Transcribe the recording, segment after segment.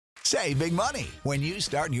Save big money when you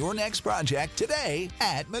start your next project today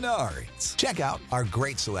at Menards. Check out our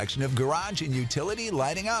great selection of garage and utility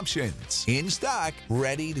lighting options. In stock,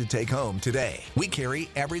 ready to take home today. We carry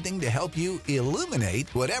everything to help you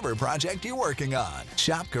illuminate whatever project you're working on.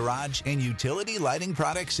 Shop garage and utility lighting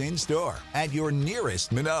products in store at your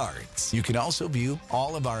nearest Menards. You can also view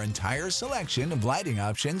all of our entire selection of lighting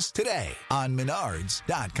options today on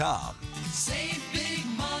Menards.com. Save big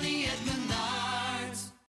money at Menards.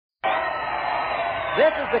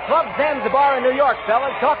 This is the Club Zanzibar in New York,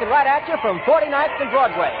 fellas, talking right at you from 49th and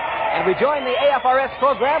Broadway. And we join the AFRS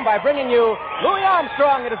program by bringing you Louis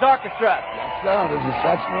Armstrong and his orchestra. Yes, sir. This is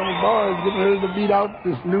Saxophone Boys getting ready to beat out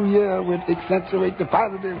this new year with Accentuate the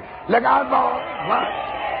Positive. Look out, boys. Right.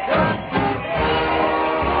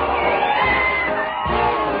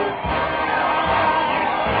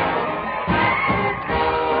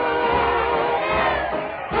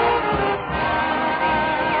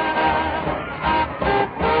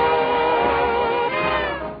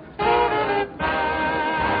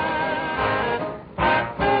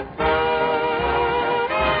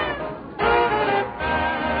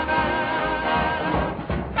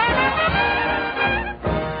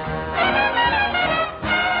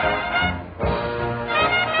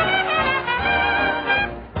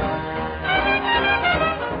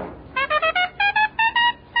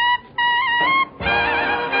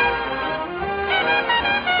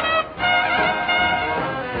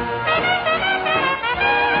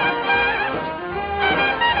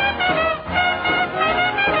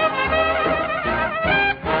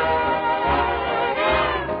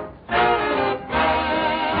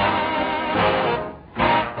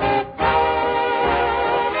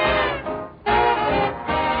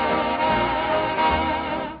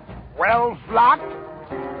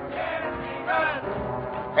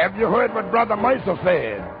 Have you heard what Brother Mercer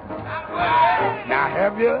said? Now,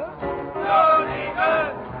 have you?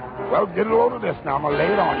 Well, get a load of this now. I'm going to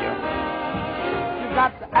lay it on you. You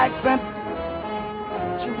got the accent.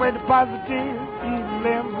 You weigh the positive,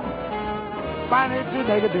 limb. Find it to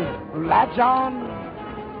negative. Latch on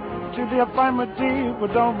to the affirmative,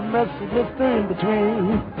 but don't mess with this in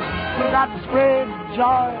between. You got to spread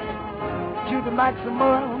joy to the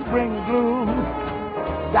maximum, bring gloom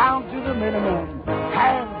down to the minimum.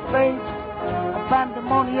 Have faith, a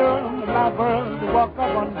pandemonium, allow birds to walk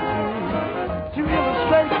up on the scene. To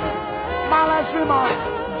illustrate my last remark,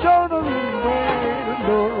 journaling way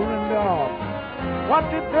to and off. What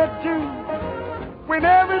did that do when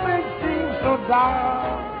everything seems so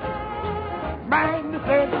dark? Man, they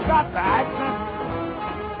said you got the accent.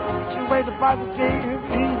 She weighed the positive,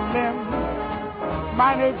 evening.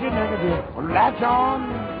 Mine is your negative. Well, latch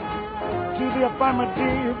on to the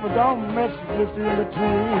affirmative, but don't mess with this in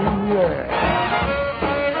between, yeah.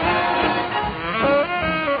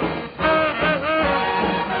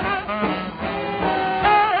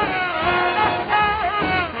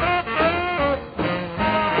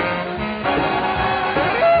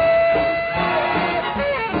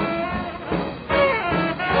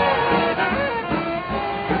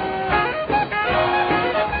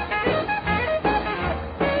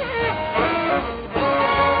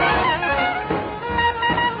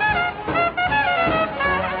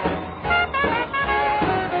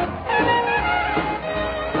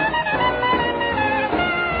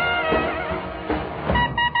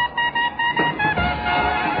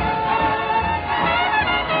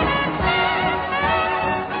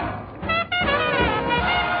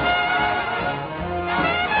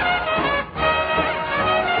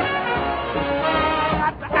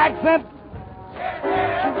 Accent,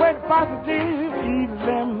 she went positive,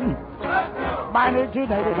 even minded to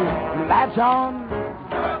negative. Latch on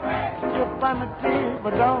to your affirmative,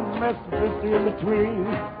 but don't mess with this in between.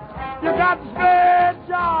 You got to spread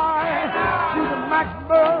joy to the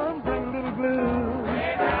maximum, bring a little blue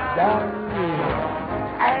down here.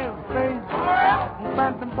 Have faith,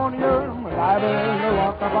 pandemonium, alive and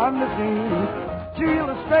walk up on the scene. To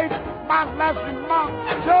illustrate my last remark,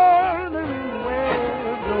 journaling away.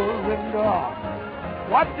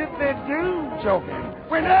 What did they do, joking,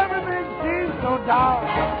 when everything seems so dark?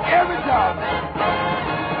 Every time.